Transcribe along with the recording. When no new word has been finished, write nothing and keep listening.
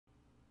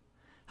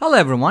Hello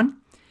everyone.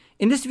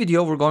 In this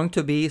video we're going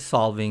to be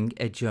solving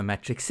a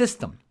geometric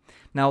system.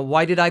 Now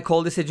why did I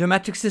call this a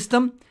geometric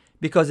system?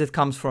 Because it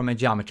comes from a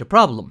geometry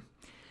problem.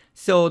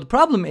 So the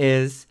problem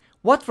is,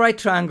 what right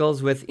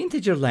triangles with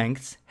integer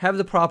lengths have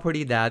the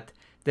property that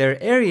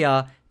their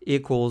area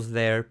equals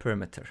their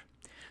perimeter?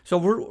 So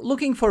we're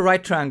looking for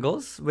right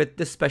triangles with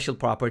this special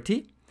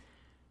property,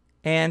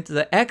 and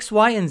the x,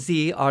 y, and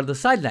z are the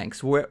side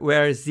lengths,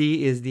 where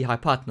z is the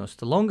hypotenuse,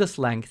 the longest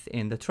length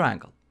in the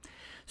triangle.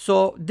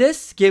 So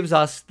this gives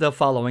us the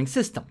following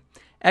system.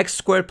 X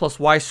squared plus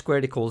y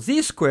squared equals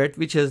z squared,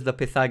 which is the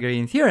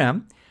Pythagorean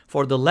theorem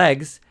for the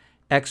legs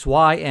x,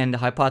 y, and the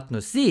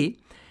hypotenuse z.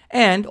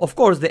 And of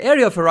course, the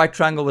area of a right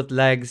triangle with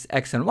legs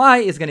x and y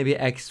is going to be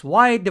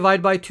xy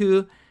divided by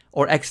 2,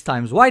 or x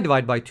times y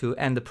divided by 2,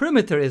 and the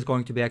perimeter is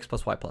going to be x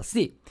plus y plus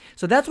z.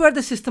 So that's where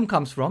the system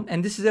comes from,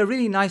 and this is a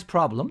really nice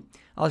problem.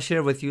 I'll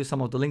share with you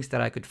some of the links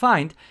that I could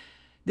find.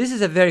 This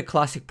is a very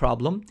classic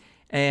problem,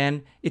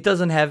 and it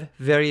doesn't have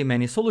very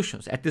many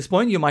solutions. At this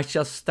point, you might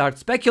just start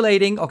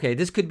speculating, okay,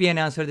 this could be an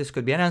answer, this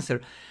could be an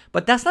answer.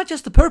 But that's not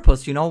just the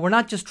purpose, you know, we're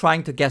not just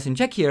trying to guess and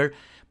check here,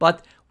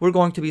 but we're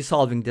going to be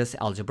solving this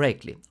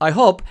algebraically. I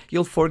hope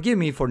you'll forgive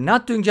me for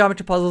not doing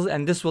geometry puzzles,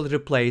 and this will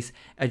replace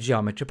a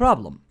geometry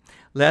problem.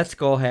 Let's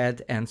go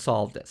ahead and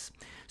solve this.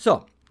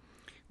 So,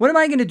 what am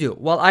I going to do?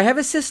 Well, I have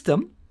a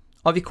system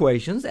of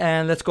equations,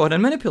 and let's go ahead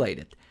and manipulate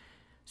it.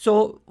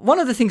 So one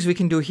of the things we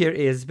can do here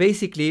is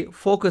basically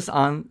focus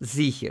on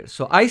z here.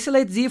 So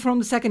isolate z from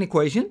the second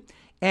equation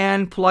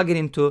and plug it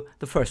into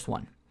the first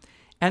one.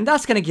 And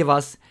that's going to give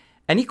us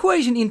an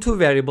equation in two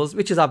variables,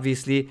 which is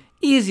obviously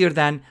easier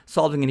than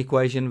solving an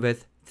equation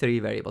with three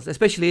variables.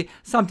 Especially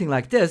something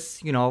like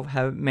this, you know,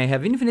 may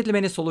have infinitely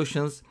many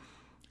solutions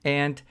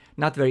and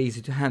not very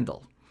easy to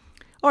handle.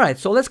 All right,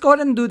 so let's go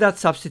ahead and do that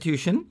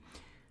substitution.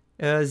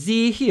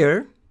 Z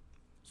here,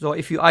 so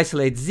if you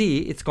isolate z,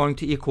 it's going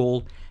to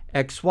equal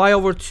xy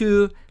over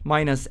 2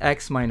 minus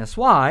x minus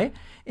y.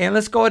 And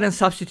let's go ahead and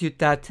substitute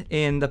that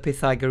in the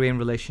Pythagorean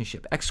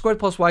relationship. X squared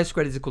plus y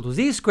squared is equal to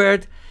z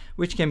squared,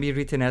 which can be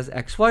written as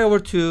xy over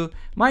 2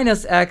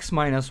 minus x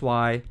minus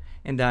y,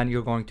 and then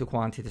you're going to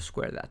quantity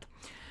square that.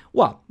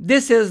 Well,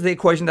 this is the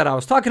equation that I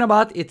was talking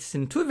about. It's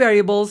in two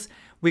variables.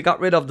 We got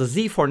rid of the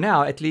z for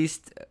now. At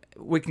least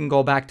we can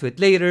go back to it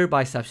later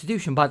by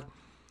substitution. But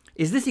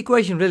is this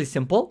equation really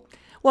simple?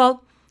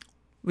 Well,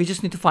 we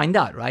just need to find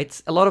out,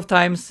 right? A lot of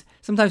times,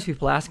 sometimes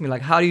people ask me,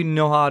 like, how do you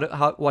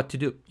know what to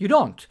do? You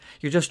don't.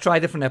 You just try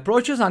different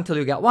approaches until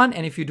you get one.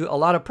 And if you do a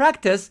lot of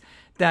practice,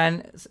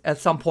 then at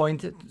some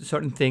point,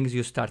 certain things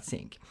you start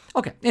seeing.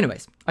 Okay,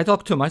 anyways, I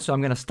talked too much, so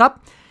I'm going to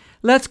stop.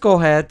 Let's go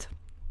ahead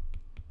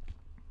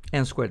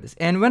and square this.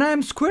 And when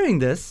I'm squaring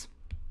this,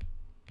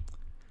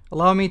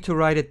 allow me to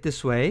write it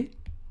this way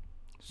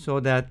so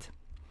that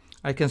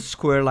I can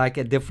square like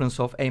a difference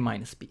of a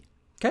minus b.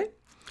 Okay?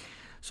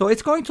 So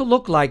it's going to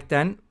look like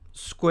then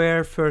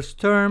square first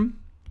term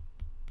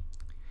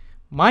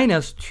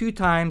minus 2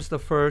 times the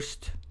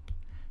first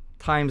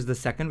times the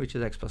second, which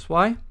is x plus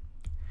y,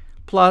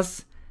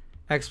 plus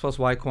x plus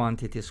y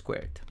quantity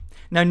squared.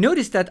 Now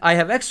notice that I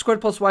have x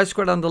squared plus y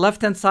squared on the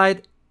left hand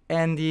side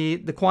and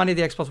the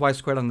quantity x plus y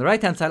squared on the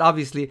right hand side.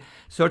 Obviously,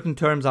 certain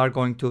terms are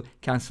going to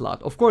cancel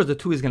out. Of course, the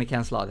 2 is going to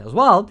cancel out as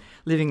well,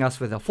 leaving us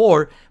with a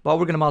 4, but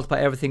we're going to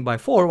multiply everything by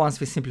 4 once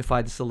we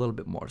simplify this a little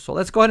bit more. So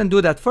let's go ahead and do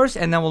that first,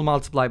 and then we'll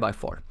multiply by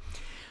 4.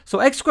 So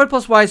x squared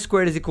plus y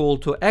squared is equal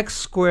to x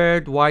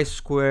squared y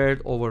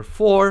squared over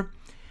 4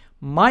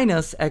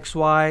 minus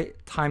xy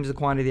times the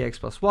quantity x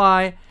plus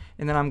y,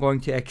 and then I'm going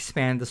to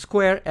expand the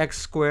square, x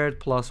squared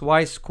plus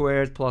y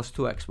squared plus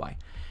 2xy.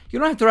 You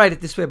don't have to write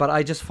it this way, but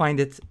I just find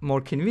it more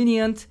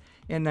convenient,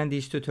 and then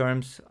these two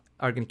terms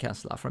are going to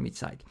cancel out from each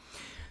side.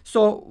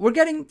 So we're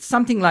getting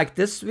something like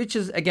this, which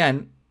is,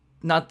 again,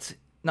 not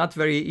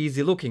very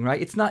easy looking,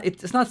 right? It's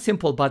not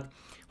simple, but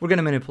we're going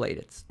to manipulate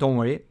it. Don't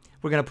worry.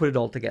 We're going to put it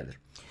all together.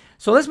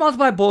 So let's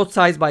multiply both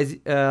sides by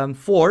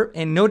 4,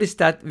 and notice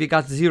that we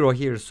got 0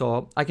 here.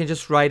 So I can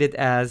just write it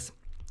as,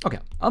 okay,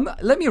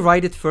 let me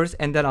write it first,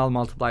 and then I'll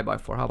multiply by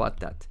 4. How about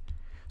that?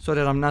 So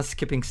that I'm not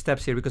skipping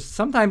steps here, because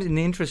sometimes in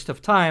the interest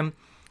of time,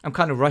 I'm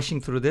kind of rushing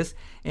through this,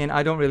 and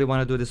I don't really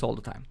want to do this all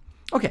the time.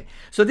 Okay,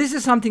 so this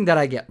is something that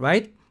I get,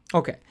 right?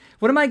 Okay,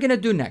 what am I going to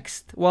do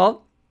next?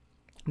 Well,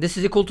 this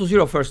is equal to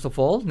 0 first of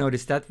all.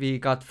 Notice that we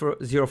got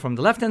 0 from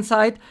the left-hand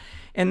side.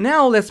 And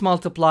now let's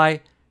multiply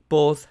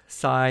both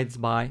sides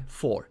by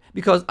 4,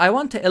 because I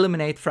want to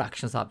eliminate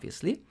fractions,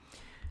 obviously.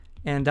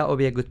 And that will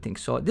be a good thing.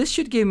 So this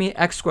should give me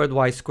x squared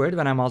y squared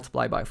when I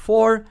multiply by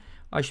 4.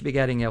 I should be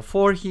getting a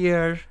 4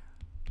 here.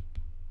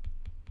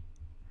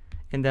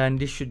 And then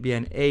this should be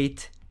an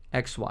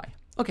 8xy.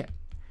 Okay,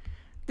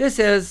 this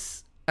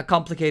is a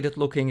complicated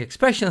looking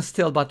expression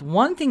still, but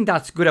one thing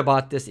that's good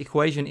about this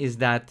equation is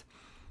that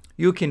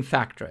you can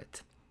factor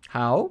it.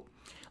 How?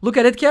 Look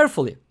at it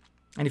carefully.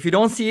 And if you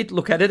don't see it,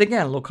 look at it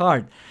again, look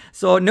hard.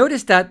 So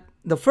notice that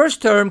the first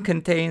term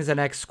contains an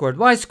x squared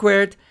y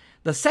squared,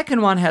 the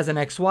second one has an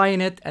xy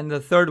in it, and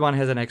the third one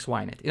has an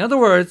xy in it. In other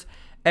words,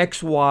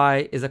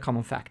 xy is a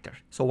common factor.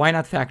 So why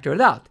not factor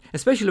it out?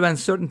 Especially when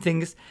certain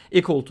things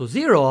equal to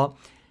 0,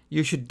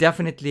 you should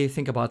definitely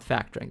think about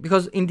factoring.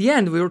 Because in the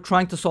end, we were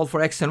trying to solve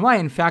for x and y,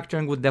 and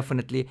factoring would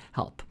definitely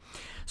help.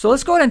 So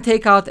let's go ahead and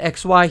take out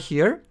xy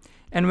here.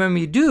 And when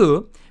we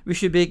do, we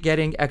should be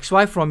getting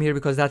xy from here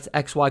because that's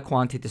xy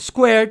quantity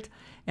squared.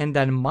 And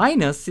then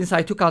minus, since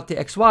I took out the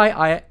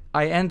xy,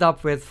 I end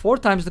up with 4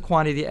 times the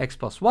quantity x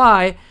plus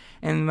y.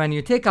 And when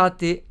you take out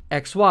the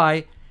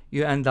xy,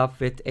 you end up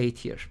with 8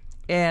 here.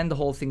 And the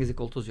whole thing is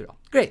equal to 0.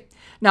 Great.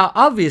 Now,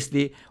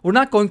 obviously, we're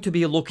not going to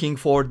be looking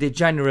for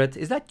degenerate.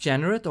 Is that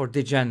generate or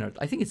degenerate?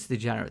 I think it's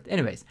degenerate.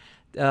 Anyways,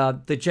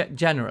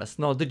 generous.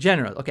 No,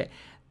 degenerate. Okay.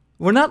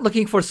 We're not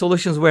looking for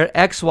solutions where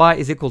xy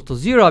is equal to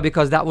 0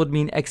 because that would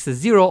mean x is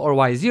 0 or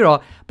y is 0,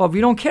 but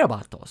we don't care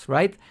about those,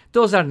 right?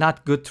 Those are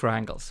not good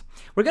triangles.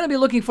 We're going to be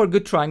looking for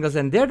good triangles,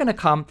 and they're going to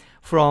come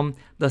from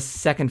the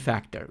second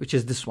factor, which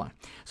is this one.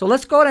 So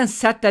let's go ahead and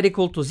set that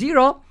equal to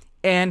 0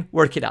 and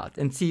work it out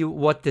and see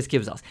what this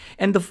gives us.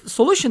 And the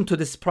solution to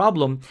this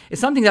problem is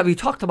something that we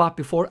talked about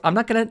before. I'm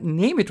not going to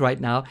name it right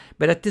now,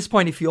 but at this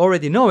point, if you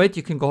already know it,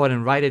 you can go ahead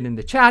and write it in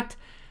the chat.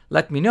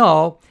 Let me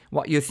know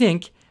what you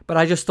think, but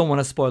I just don't want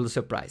to spoil the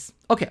surprise.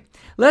 Okay,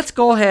 let's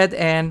go ahead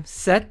and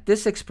set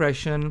this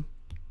expression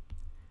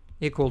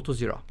equal to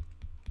 0.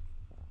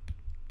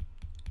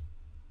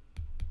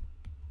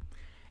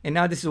 And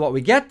now this is what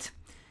we get.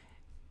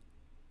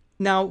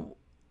 Now,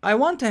 I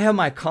want to have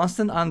my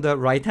constant on the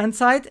right-hand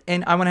side,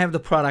 and I want to have the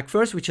product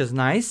first, which is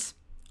nice.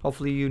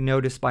 Hopefully you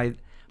notice by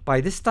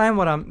this time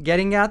what I'm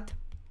getting at.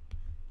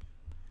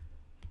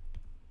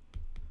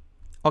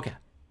 Okay.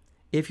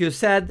 If you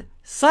said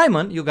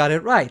Simon, you got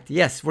it right.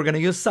 Yes, we're going to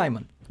use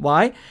Simon.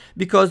 Why?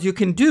 Because you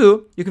can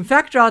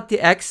factor out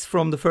the x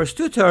from the first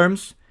 2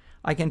 terms.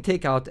 I can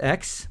take out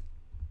x.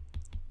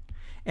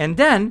 And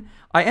then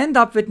I end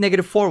up with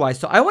negative 4y.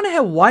 So I want to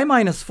have y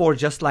minus 4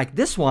 just like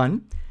this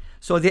one.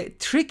 So the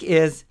trick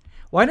is,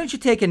 why don't you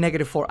take a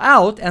negative 4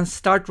 out and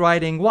start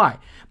writing y?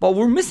 But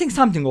we're missing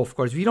something, of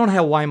course. We don't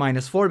have y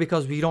minus 4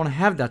 because we don't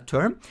have that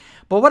term.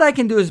 But what I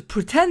can do is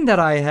pretend that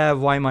I have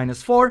y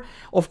minus 4.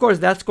 Of course,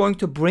 that's going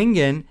to bring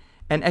in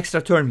an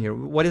extra term here.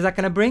 What is that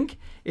going to bring?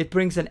 It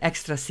brings an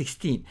extra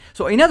 16.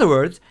 So in other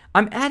words,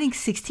 I'm adding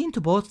 16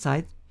 to both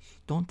sides.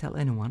 Don't tell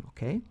anyone,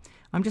 okay?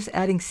 I'm just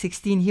adding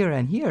 16 here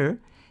and here,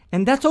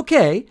 and that's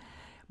okay.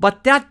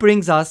 But that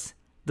brings us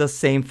the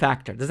same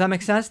factor. Does that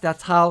make sense?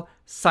 That's how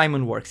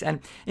Simon works. And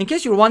in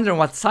case you're wondering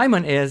what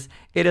Simon is,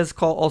 it is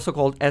also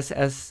called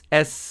SFFT,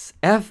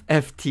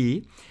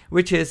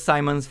 which is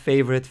Simon's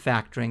favorite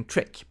factoring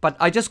trick. But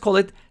I just call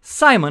it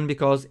Simon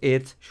because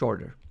it's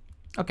shorter.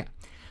 Okay,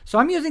 so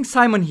I'm using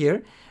Simon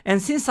here.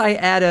 And since I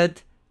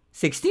added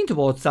 16 to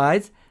both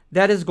sides,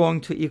 that is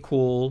going to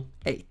equal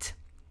 8.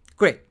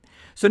 Great.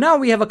 So now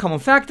we have a common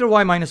factor,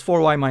 y minus 4,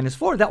 y minus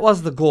 4. That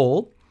was the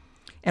goal.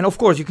 And of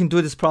course, you can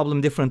do this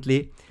problem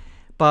differently.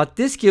 But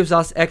this gives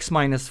us x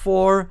minus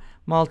 4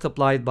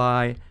 multiplied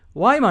by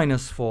y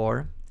minus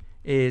 4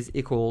 is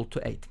equal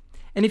to 8.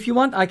 And if you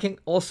want, I can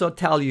also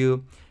tell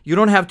you, you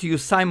don't have to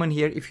use Simon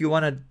here. If you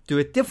want to do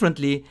it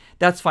differently,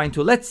 that's fine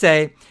too. Let's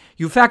say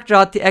you factor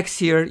out the x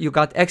here, you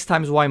got x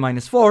times y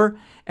minus 4,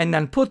 and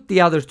then put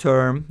the other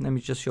term. Let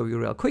me just show you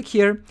real quick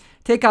here.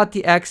 Take out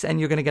the x, and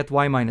you're going to get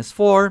y minus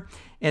 4.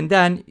 And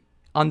then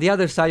on the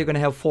other side, you're going to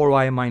have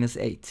 4y minus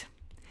 8.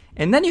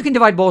 And then you can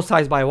divide both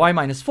sides by y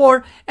minus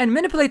 4 and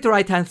manipulate the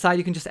right-hand side.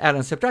 You can just add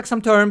and subtract some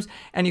terms,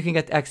 and you can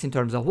get x in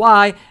terms of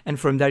y. And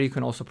from there, you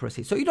can also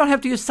proceed. So you don't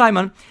have to use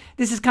Simon.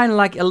 This is kind of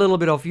like a little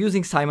bit of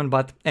using Simon,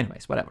 but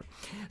anyways, whatever.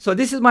 So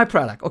this is my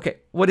product. Okay,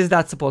 what is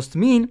that supposed to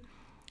mean?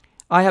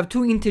 I have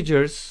 2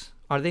 integers.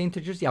 Are they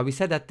integers? Yeah, we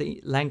said that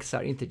the lengths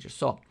are integers.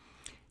 So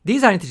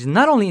these are integers,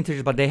 not only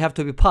integers, but they have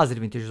to be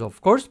positive integers,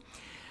 of course.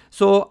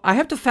 So I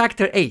have to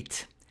factor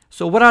 8.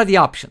 So what are the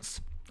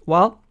options?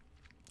 Well,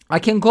 I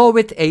can go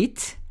with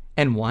 8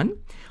 and 1,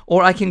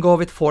 or I can go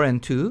with 4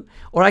 and 2,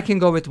 or I can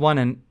go with 1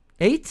 and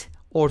 8,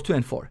 or 2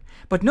 and 4.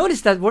 But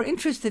notice that we're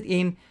interested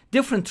in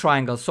different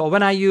triangles. So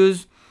when I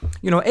use,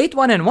 8,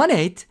 1, and 1,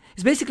 8,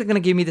 it's basically going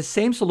to give me the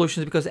same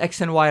solutions because x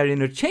and y are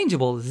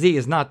interchangeable. Z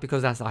is not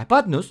because that's the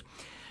hypotenuse.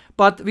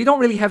 But we don't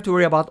really have to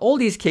worry about all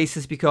these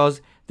cases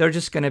because they're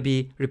just going to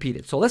be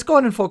repeated. So let's go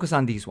ahead and focus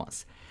on these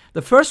ones.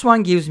 The first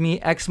one gives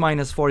me x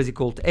minus 4 is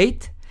equal to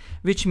 8,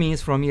 which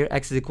means from here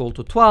x is equal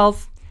to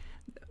 12.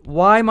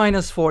 Y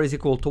minus 4 is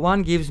equal to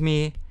 1 gives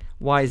me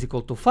y is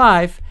equal to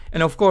 5.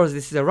 And of course,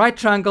 this is a right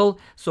triangle,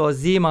 so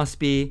z must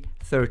be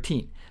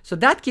 13. So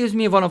that gives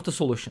me one of the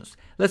solutions.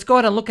 Let's go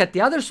ahead and look at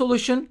the other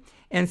solution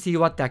and see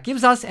what that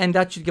gives us, and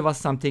that should give us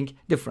something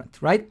different,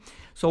 right?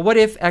 So what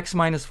if x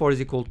minus 4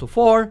 is equal to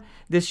 4?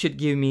 This should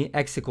give me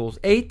x equals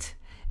 8.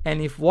 And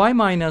if y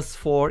minus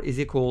 4 is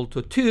equal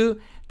to 2,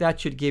 that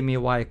should give me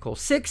y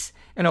equals 6.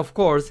 And of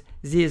course,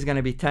 z is going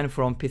to be 10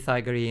 from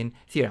Pythagorean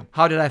theorem.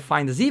 How did I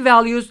find the z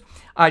values?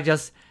 I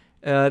just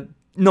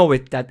know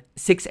it that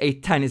 6,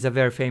 8, 10 is a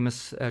very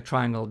famous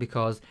triangle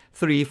because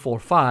 3, 4,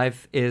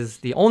 5 is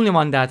the only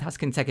one that has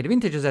consecutive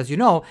integers. As you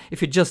know,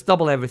 if you just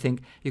double everything,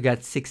 you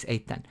get 6,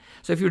 8, 10.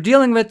 So if you're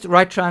dealing with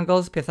right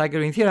triangles,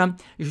 Pythagorean theorem,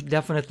 you should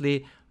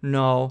definitely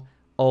know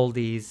all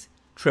these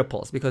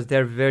triples because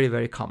they're very,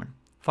 very common.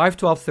 5,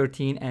 12,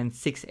 13, and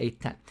 6, 8,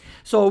 10.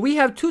 So we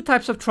have two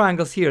types of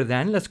triangles here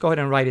then. Let's go ahead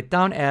and write it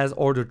down as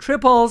ordered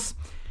triples.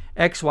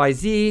 X, Y,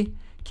 Z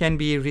can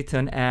be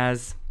written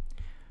as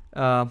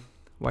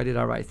why did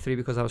I write 3?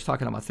 Because I was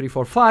talking about 3,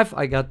 4, 5.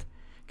 I got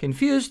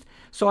confused.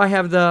 So I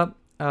have the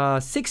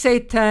 6,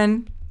 8,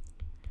 10,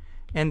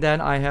 and then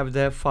I have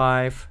the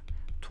 5,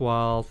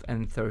 12,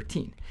 and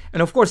 13.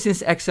 And of course,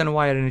 since X and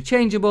Y are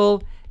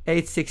interchangeable,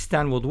 8, 6,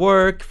 10 would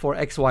work for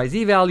X, Y,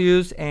 Z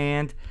values,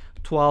 and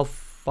 12,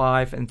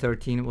 5, and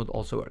 13 would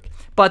also work.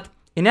 But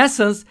in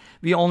essence,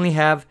 we only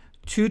have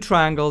two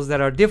triangles that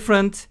are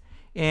different,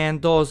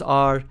 and those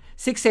are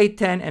 6, 8,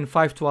 10, and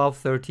 5, 12,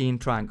 13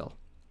 triangle.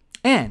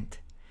 And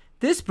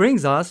this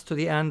brings us to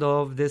the end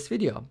of this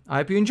video. I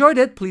hope you enjoyed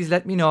it. Please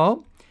let me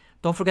know.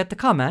 Don't forget to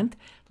comment,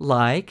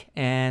 like,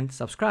 and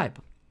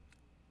subscribe.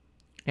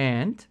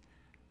 And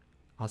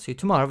I'll see you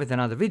tomorrow with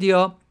another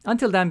video.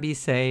 Until then, be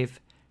safe,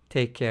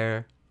 take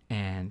care,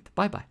 and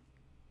bye-bye.